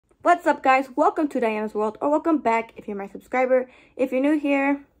What's up, guys? Welcome to Diana's World, or welcome back if you're my subscriber. If you're new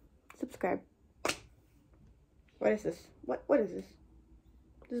here, subscribe. What is this? What is this?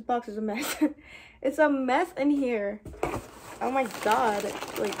 This box is a mess. It's a mess in here. Oh my god.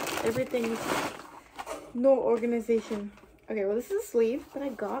 Like, everything's no organization. Okay, well, this is a sleeve that I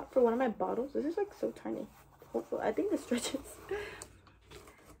got for one of my bottles. This is like so tiny. Hopefully, I think this stretches.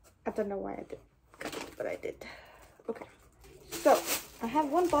 I don't know why I did, but I did. Okay, so I have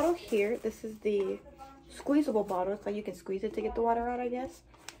one bottle here. This is the squeezable bottle. It's like you can squeeze it to get the water out, I guess.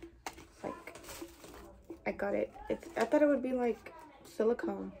 It's like, I got it. I thought it would be like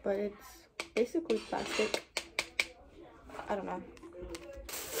silicone, but it's basically plastic. I don't know.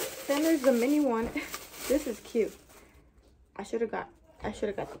 Then there's the mini one. This is cute. I should have got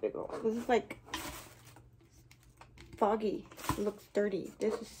the bigger one. This is like foggy. It looks dirty.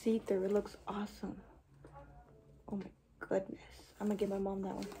 This is see-through. It looks awesome. Oh my goodness. I'm gonna give my mom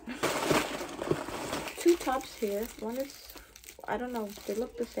that one. Two tops here. One is, I don't know, they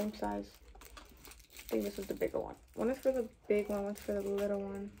look the same size. I think this is the bigger one. One is for the big one, one's for the little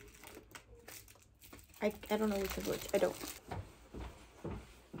one. I don't know which is which. I don't.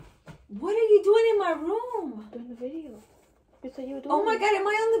 What are you doing in my room? Doing the video. You said you were doing. Oh my god, am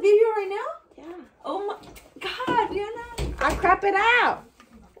I on the video right now? Yeah. Oh my god, Diana. I crap it out.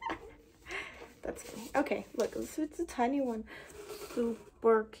 That's funny. Okay, look, it's a tiny one.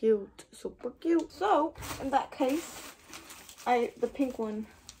 Super cute. Super cute. So, in that case, the pink one.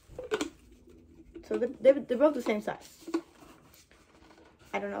 So they're both the same size.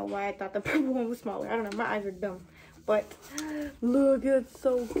 I don't know why I thought the purple one was smaller. I don't know. My eyes are dumb. But look, it's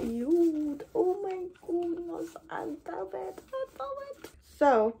so cute. Oh my goodness. I love it. I love it.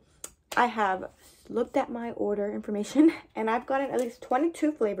 So I have looked at my order information and I've gotten at least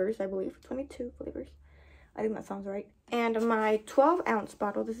 22 flavors, I believe. 22 flavors. I think that sounds right. And my 12-ounce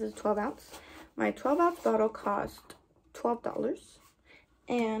bottle, this is 12 ounce. My 12-ounce bottle cost $12.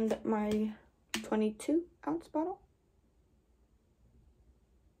 And my 22-ounce bottle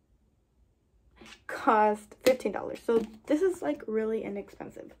cost $15. So this is like really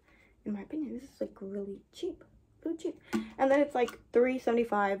inexpensive, in my opinion. This is like really cheap. And then it's like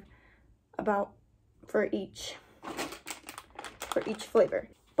 $3.75 about for each flavor.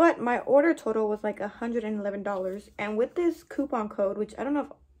 But my order total was like $111, and with this coupon code, which I don't know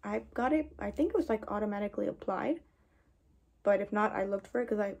if I got it, I think it was like automatically applied, but if not, I looked for it,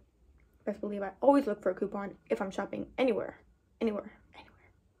 because I best believe I always look for a coupon if I'm shopping anywhere.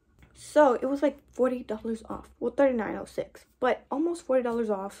 So it was like $40 off. Well, $39.06, but almost $40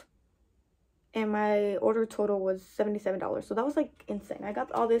 off. And my order total was $77. So that was like insane. I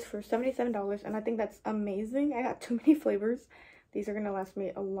got all this for $77, and I think that's amazing. I got too many flavors. These are gonna last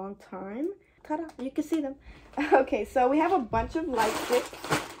me a long time. Ta-da, you can see them. Okay, so we have a bunch of light sips,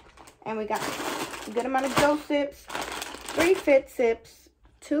 and we got a good amount of Joe sips, 3 fit sips,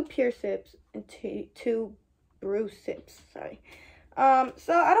 2 pure sips, and two brew sips. Sorry.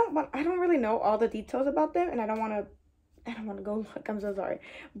 So I don't really know all the details about them, and I don't want to go look. I'm so sorry.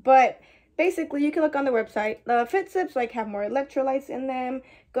 But basically, you can look on the website. The fit sips like have more electrolytes in them.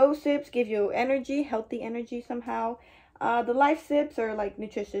 Go sips give you energy, healthy energy somehow. The life sips are like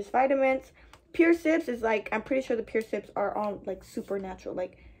nutritious vitamins. Pure sips is like, I'm pretty sure the pure sips are all like super natural,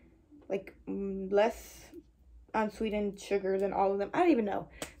 like less unsweetened sugar than all of them. I don't even know.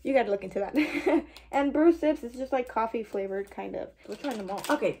 You gotta look into that. And brew sips is just like coffee flavored, kind of. We're trying them all.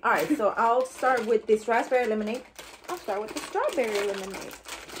 Okay, alright, so I'll start with this raspberry lemonade. I'll start with the strawberry lemonade.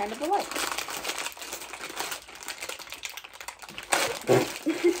 Kind of alike.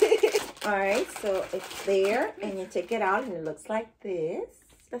 Alright, so it's there, and you take it out, and it looks like this.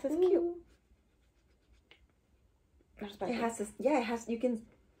 This is cute. It has this, yeah, it has, you can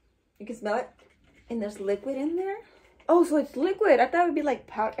smell it, and there's liquid in there. Oh, so it's liquid. I thought it would be like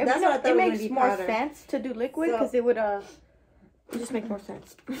powder. That's what I thought. It makes more sense to do liquid, because it would just make more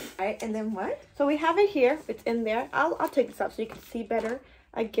sense. Alright, and then what? So we have it here. It's in there. I'll take this out so you can see better,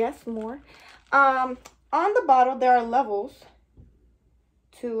 I guess, more. On the bottle there are levels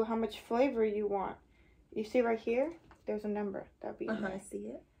to how much flavor you want. You see right here? There's a number. That'll be I see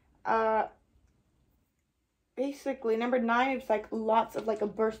it. Basically number 9 is like lots of, like a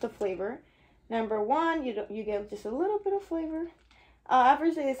burst of flavor. Number 1, you get just a little bit of flavor.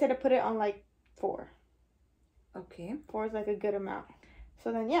 Obviously they said to put it on like 4. Okay. 4 is like a good amount.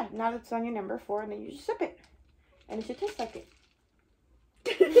 So then, yeah, now it's on your number 4, and then you just sip it, and it should taste like it.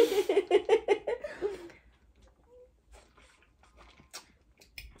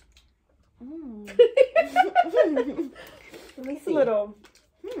 Let me It's see. a little.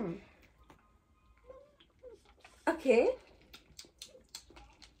 Okay.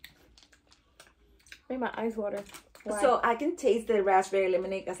 Made my eyes water. Why? So I can taste the raspberry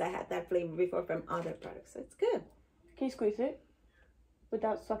lemonade because I had that flavor before from other products. So it's good. Can you squeeze it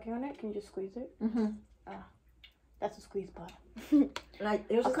without sucking on it? Can you just squeeze it? That's a squeeze bottle. Like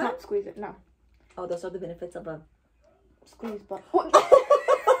yours I is can't not? squeeze it. No. Oh, those are the benefits of a Squeeze bottle.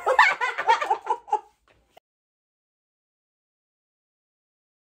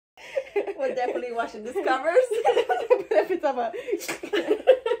 We're definitely watching this covers. Benefits of a.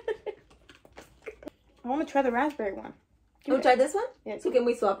 I want to try the raspberry one. You want to try this one? Yeah. So can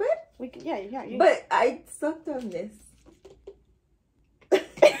we swap it? We can, yeah. But I sucked on this.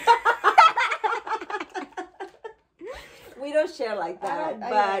 We don't share like that.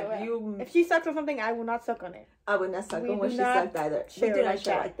 But you... If she sucks on something, I will not suck on it. I would not suck We on what do she not sucked either. We share do not like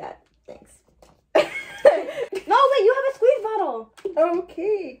share that. like that. Thanks. No, wait, you have a squeeze bottle.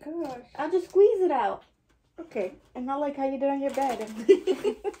 Okay, gosh. I'll just squeeze it out. Okay. And not like how you did on your bed.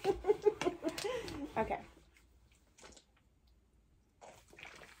 Okay.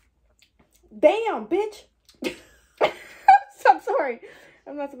 Damn, bitch. I'm sorry.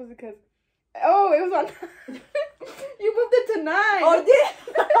 I'm not supposed to cuss. Oh, it was on. You moved it to 9. Oh, did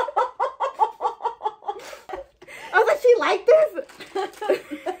I was like, she liked this.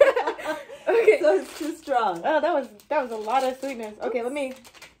 Okay. So it's too strong. Oh, that was a lot of sweetness. Okay, let me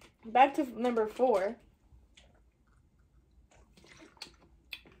back to number 4.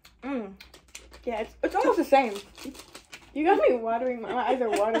 Yeah, it's almost the same. You got me watering. My eyes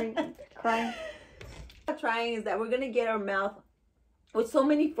are watering, crying. What we're trying is that we're gonna get our mouth with so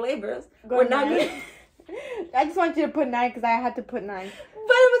many flavors. We're not gonna. I just want you to put 9 because I had to put 9.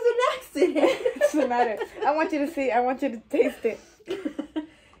 But it was an accident. It doesn't matter. I want you to see. I want you to taste it.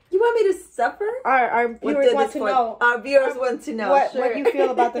 You want me to suffer? Our viewers want to know. Our viewers want to know what you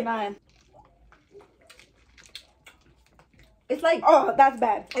feel about the 9. It's like, Oh, that's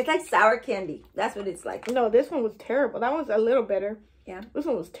bad. it's like sour candy. That's what it's like. No, this one was terrible. That one's a little better. Yeah. This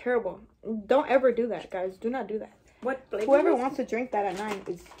one was terrible. Don't ever do that, guys. Do not do that. What flavor? Whoever wants to drink that at 9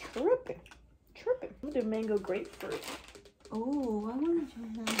 is tripping. Tripping. I'm gonna do mango grapefruit. Oh, I want to try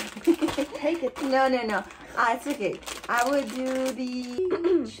that. Take it. No. It's okay. I would do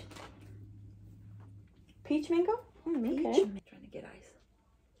the Peach mango? peach. Okay. I'm trying to get ice.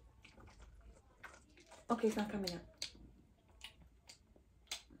 Okay, it's not coming up.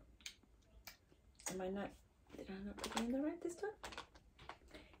 Am I not? Did I not put it in the right this time?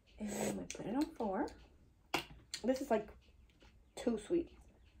 And I'm gonna put it on 4. This is like too sweet.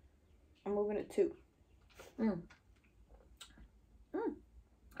 I'm moving it 2.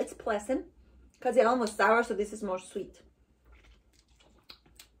 It's pleasant because the other one was sour, so this is more sweet.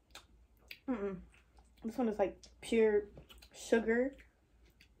 This one is like pure sugar,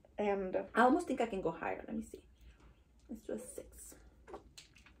 and I almost think I can go higher. Let me see. Let's do a 6.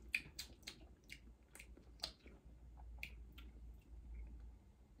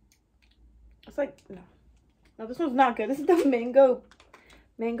 it's like no, this one's not good. This is the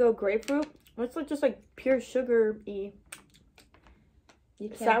mango grapefruit. It's like just like pure sugar-y.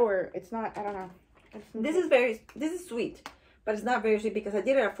 Sour. It's not. I don't know. This is sweet, but it's not very sweet because I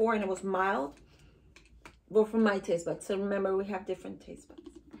did it at 4 and it was mild. Well, from my taste buds. So remember, we have different taste buds.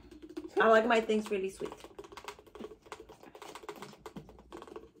 I like my things really sweet.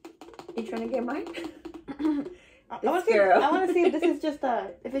 You trying to get mine? I want to see if this is just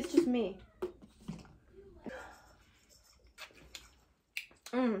if it's just me.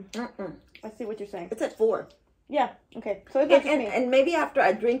 I see what you're saying. It's at 4. Yeah. Okay. So it's not just me. And maybe after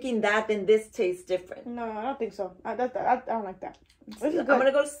drinking that, then this tastes different. No, I don't think so. I don't like that. This is good. I'm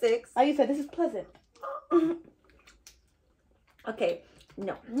gonna go to 6. Like you said, this is pleasant. Okay.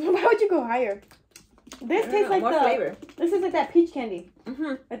 No. Why would you go higher? This tastes like more flavor. This is like that peach candy.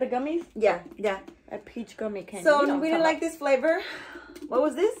 Mm-hmm. Like the gummies. Yeah. A peach gummy candy. So we didn't like this flavor. What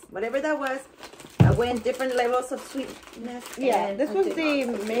was this? Whatever that was. I went different levels of sweetness. Yeah, this was the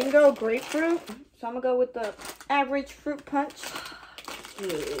mango grapefruit. So I'm gonna go with the average fruit punch.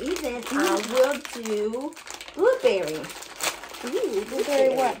 Okay, then I will do blueberry. Ooh,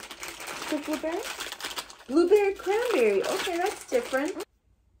 blueberry what? Just blueberry? Blueberry cranberry. Okay, that's different.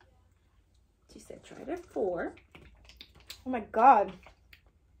 She said try it at 4. Oh my god.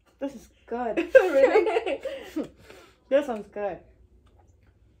 This is good. Really? This one's good.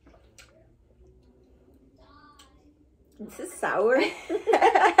 This is sour.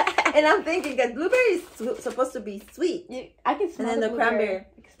 And I'm thinking that blueberry is supposed to be sweet. I can smell and then the cranberry.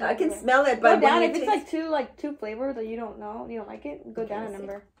 I can blueberry. smell it, Go but down if it's like two flavors that you don't know, you don't like it. Go down a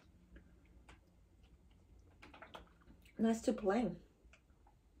number. That's too plain.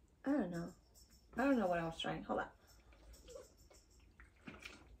 I don't know. I don't know what I was trying. Hold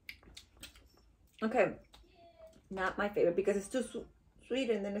on. Okay. Not my favorite because it's too sweet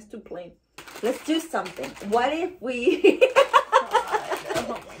and then it's too plain. Let's do something. What if we...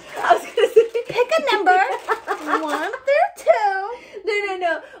 I was gonna say, pick a number. 1 through 2.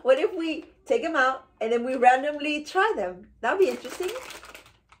 No. What if we take them out and then we randomly try them? That would be interesting.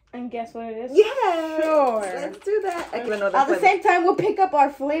 And guess what it is? Yeah. Sure. Let's do that. At the same time, we'll pick up our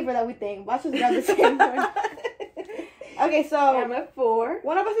flavor that we think. Watch us grab the same one. Okay, so I'm at 4.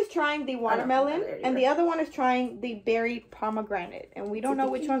 one of us is trying the watermelon, and the other one is trying the berry pomegranate, and we don't know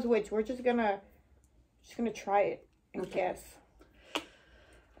which one's which. We're just gonna try it and guess.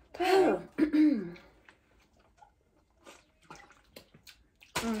 Oh.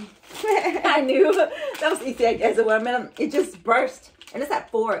 I knew that was easy. I guess the watermelon, it just burst, and it's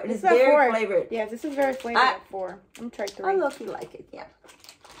at 4, and it's very flavored. Yeah, this is very flavored at 4. I'm gonna try 3. I love you like it, yeah.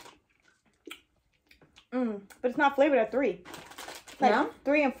 But it's not flavored at 3. It's like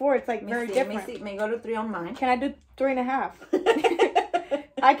 3 and 4. It's like very different. Let me see. May go to 3 on mine. Can I do 3.5?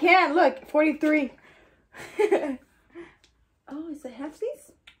 I can. Look, 43. Oh, is it half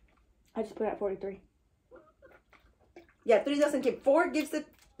these? I just put it at 43. Yeah, 3 doesn't give. 4 gives it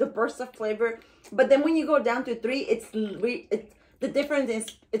the burst of flavor, but then when you go down to 3, it's the difference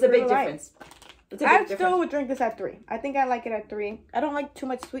is it's a big difference. I still would drink this at 3. I think I like it at 3. I don't like too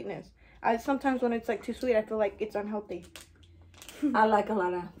much sweetness. Sometimes when it's like too sweet, I feel like it's unhealthy. I like a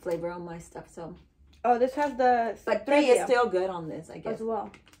lot of flavor on my stuff, so. Oh, this has the. But 3 is still good on this, I guess. As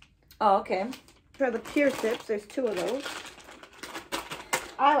well. Oh, okay. Try the pure sips. There's 2 of those.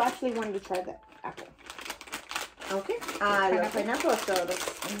 I actually wanted to try the apple. Okay. I love pineapple, so that's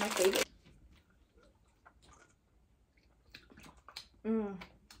one of my favorites.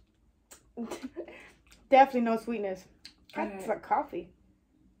 Definitely no sweetness. Right. It's like coffee.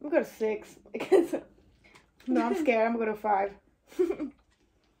 I'm gonna go to 6. Because no, I'm scared. I'm gonna go to 5.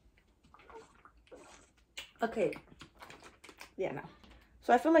 Okay. Yeah, no.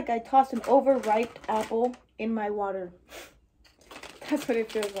 So I feel like I tossed an overripe apple in my water. That's what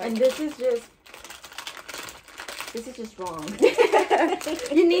it feels like. And this is just wrong.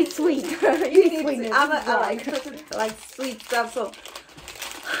 You need sweet. You need sweetness. I like sweet stuff, so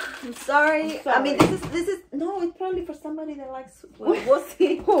I'm sorry. I mean, this is no. It's probably for somebody that likes. Well, we'll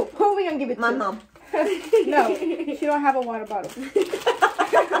see. Who are we gonna give it to? My mom. No, she don't have a water bottle.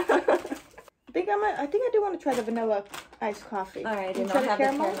 I think I do want to try the vanilla iced coffee. All right, and I'll have the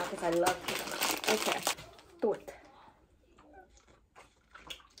caramel because I love caramel. Okay, do it.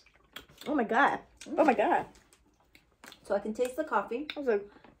 Oh my god! Oh my god! So I can taste the coffee and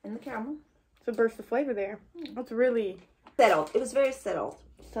the caramel. It's a burst of flavor there. That's really settled. It was very settled.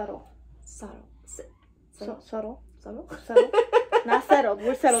 Subtle. Subtle. Not settled.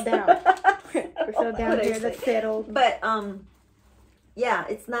 We're settled down. We're settled down here. That's settled. But yeah,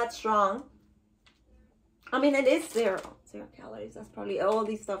 it's not strong. I mean, it is 0 calories. That's probably all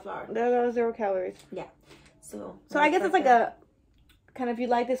these stuff are. They're 0 calories. Yeah. So I guess it's like a kind of, if you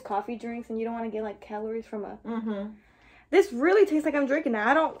like this coffee drinks and you don't want to get like calories from a. This really tastes like I'm drinking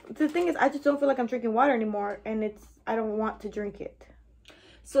that. The thing is, I just don't feel like I'm drinking water anymore, and I don't want to drink it.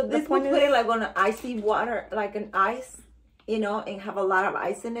 So this would put it like on an icy water, like an ice, you know, and have a lot of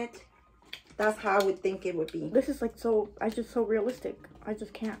ice in it. That's how I would think it would be. This is like so realistic. I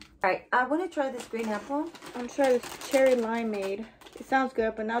just can't. All right, I want to try this green apple. I'm trying this cherry limeade. It sounds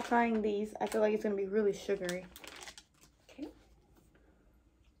good, but now trying these, I feel like it's going to be really sugary. Okay.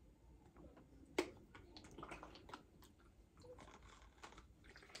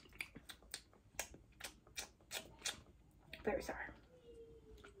 Very sour.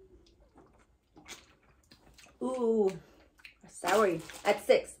 Ooh, soury. At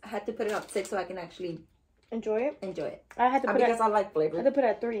 6. I had to put it at 6 so I can actually enjoy it. I had to put because I like flavor. I had to put it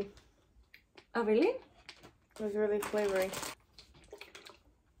at 3. Oh, really? It was really flavory.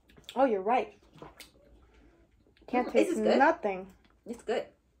 Oh, you're right. Can't taste nothing. It's good.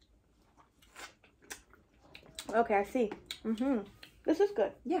 Okay, I see. This is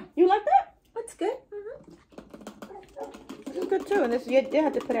good. Yeah. You like that? That's good. This is good too. And this you did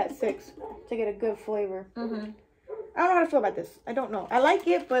have to put it at 6 to get a good flavor. I don't know how to feel about this. I don't know. I like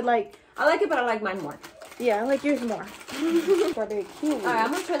it, but like I like it, but I like mine more. Yeah, I like yours more. Strawberry kiwi. All right,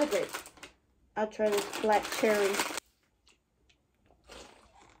 I'm gonna try the grape. I'll try this black cherry.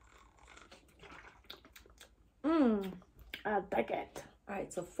 I like it. All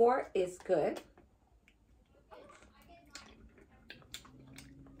right, so 4 is good.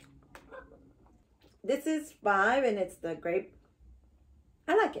 This is 5, and it's the grape.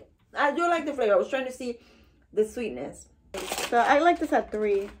 I like it. I do like the flavor. I was trying to see the sweetness. So I like this at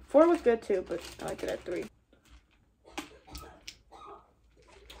 3. 4 was good too, but I like it at 3.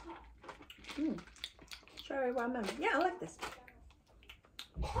 Strawberry watermelon. Yeah, I like this.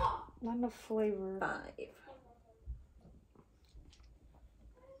 Not enough flavor. 5.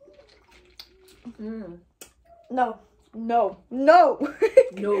 Mm. No. No,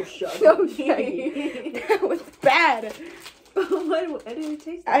 Shaggy. No, Shaggy. That was bad. What did it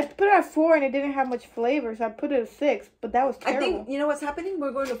taste like? I put it at 4 and it didn't have much flavor, so I put it at 6. But that was terrible. I think, you know what's happening?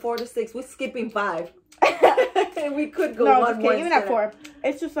 We're going to 4 to 6. We're skipping 5. We could go no, one just more. kidding. Even at 4.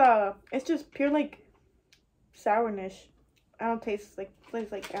 It's just pure, like, sourness. I don't taste, like,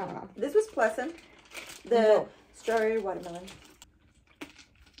 tastes like, I don't know. This was pleasant. The strawberry watermelon.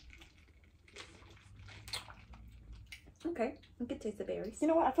 Okay, I can taste the berries. You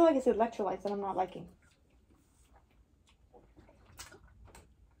know what? I feel like it's electrolytes that I'm not liking.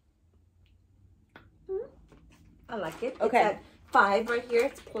 I like it. Okay. It's at 5 right here.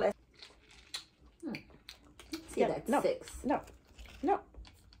 It's pleasant. Let's see, Yeah, that's no. 6. No.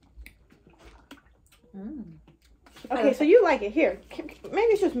 Mm. Okay, so you like it. Here.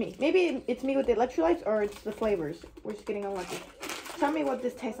 Maybe it's just me. Maybe it's me with the electrolytes or it's the flavors. We're just getting unlucky. Tell me what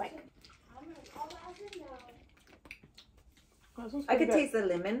this tastes like. Oh, I could taste the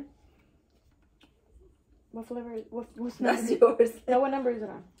lemon. What flavor? What's That's number? yours. No, what number is it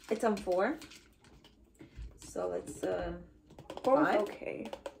on? It's on 4. So let's 4 was 5. okay.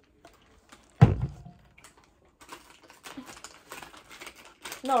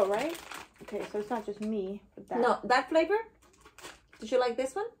 No, right? Okay, so it's not just me. With that. No, that flavor? Did you like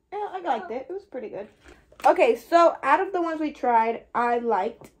this one? Yeah, I liked it. It was pretty good. Okay, so out of the ones we tried, I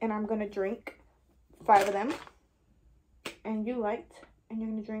liked, and I'm gonna drink 5 of them. And you liked, and you're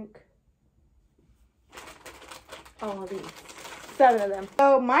gonna drink all of these. 7 of them.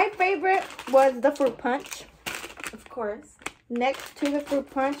 So my favorite was the fruit punch. Of course. Next to the fruit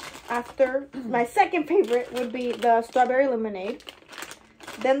punch, after my second favorite would be the strawberry lemonade.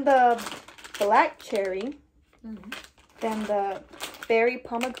 Then the black cherry. Then the berry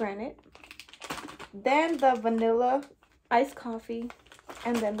pomegranate. Then the vanilla iced coffee.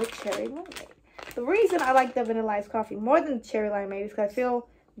 And then the cherry lemonade. The reason I like the vanilla iced coffee more than the cherry lemonade is because I feel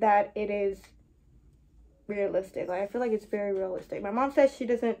that it is realistic. Like, I feel like it's very realistic. My mom says she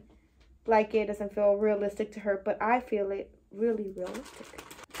doesn't like it, doesn't feel realistic to her, but I feel it really realistic.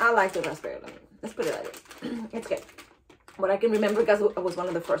 I like the raspberry lemon. Let's put it like this. It's good. What I can remember because it was one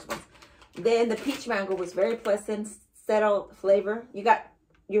of the first ones. Then the peach mango was very pleasant, settled flavor. You got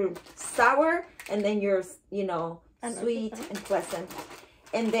your sour and then your, you know, sweet and pleasant.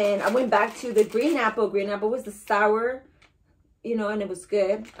 And then I went back to the green apple. Green apple was the sour, you know, and it was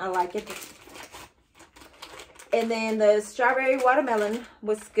good. I like it. And then the strawberry watermelon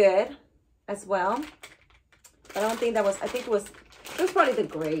was good as well. I don't think that was, I think it was probably the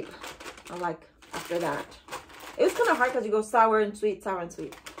grape. I like after that. It was kind of hard because you go sour and sweet, sour and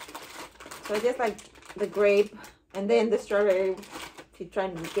sweet. So I just like the grape and then the strawberry. If you're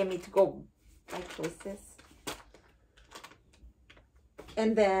trying to get me to go like this.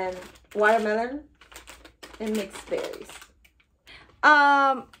 And then watermelon and mixed berries.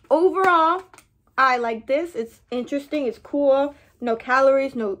 Overall, I like this. It's interesting. It's cool. No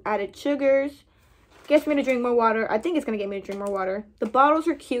calories, no added sugars. Gets me to drink more water. I think it's going to get me to drink more water. The bottles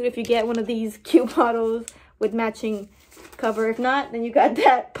are cute if you get one of these cute bottles with matching cover. If not, then you got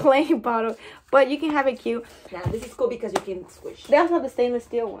that plain bottle. But you can have it cute. Now, this is cool because you can squish. They also have the stainless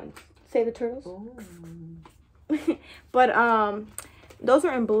steel ones. Save the turtles. But, those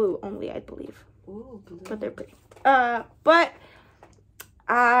are in blue only, I believe. Ooh, blue. But they're pretty. But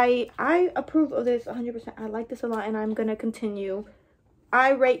I approve of this 100%. I like this a lot and I'm gonna continue.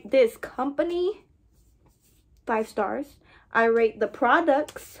 I rate this company 5 stars. I rate the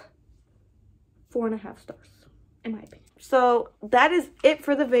products 4.5 stars, in my opinion. So that is it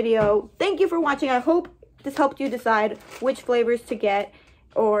for the video. Thank you for watching. I hope this helped you decide which flavors to get,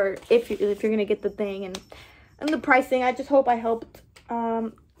 or if you're gonna get the thing and the pricing. I just hope I helped.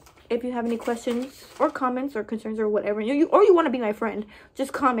 If you have any questions or comments or concerns or whatever, or you want to be my friend,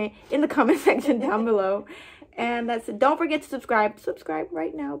 just comment in the comment section down below. And that's it. Don't forget to subscribe. Subscribe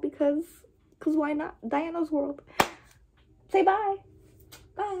right now because why not? Diana's World. Say bye.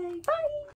 Bye. Bye.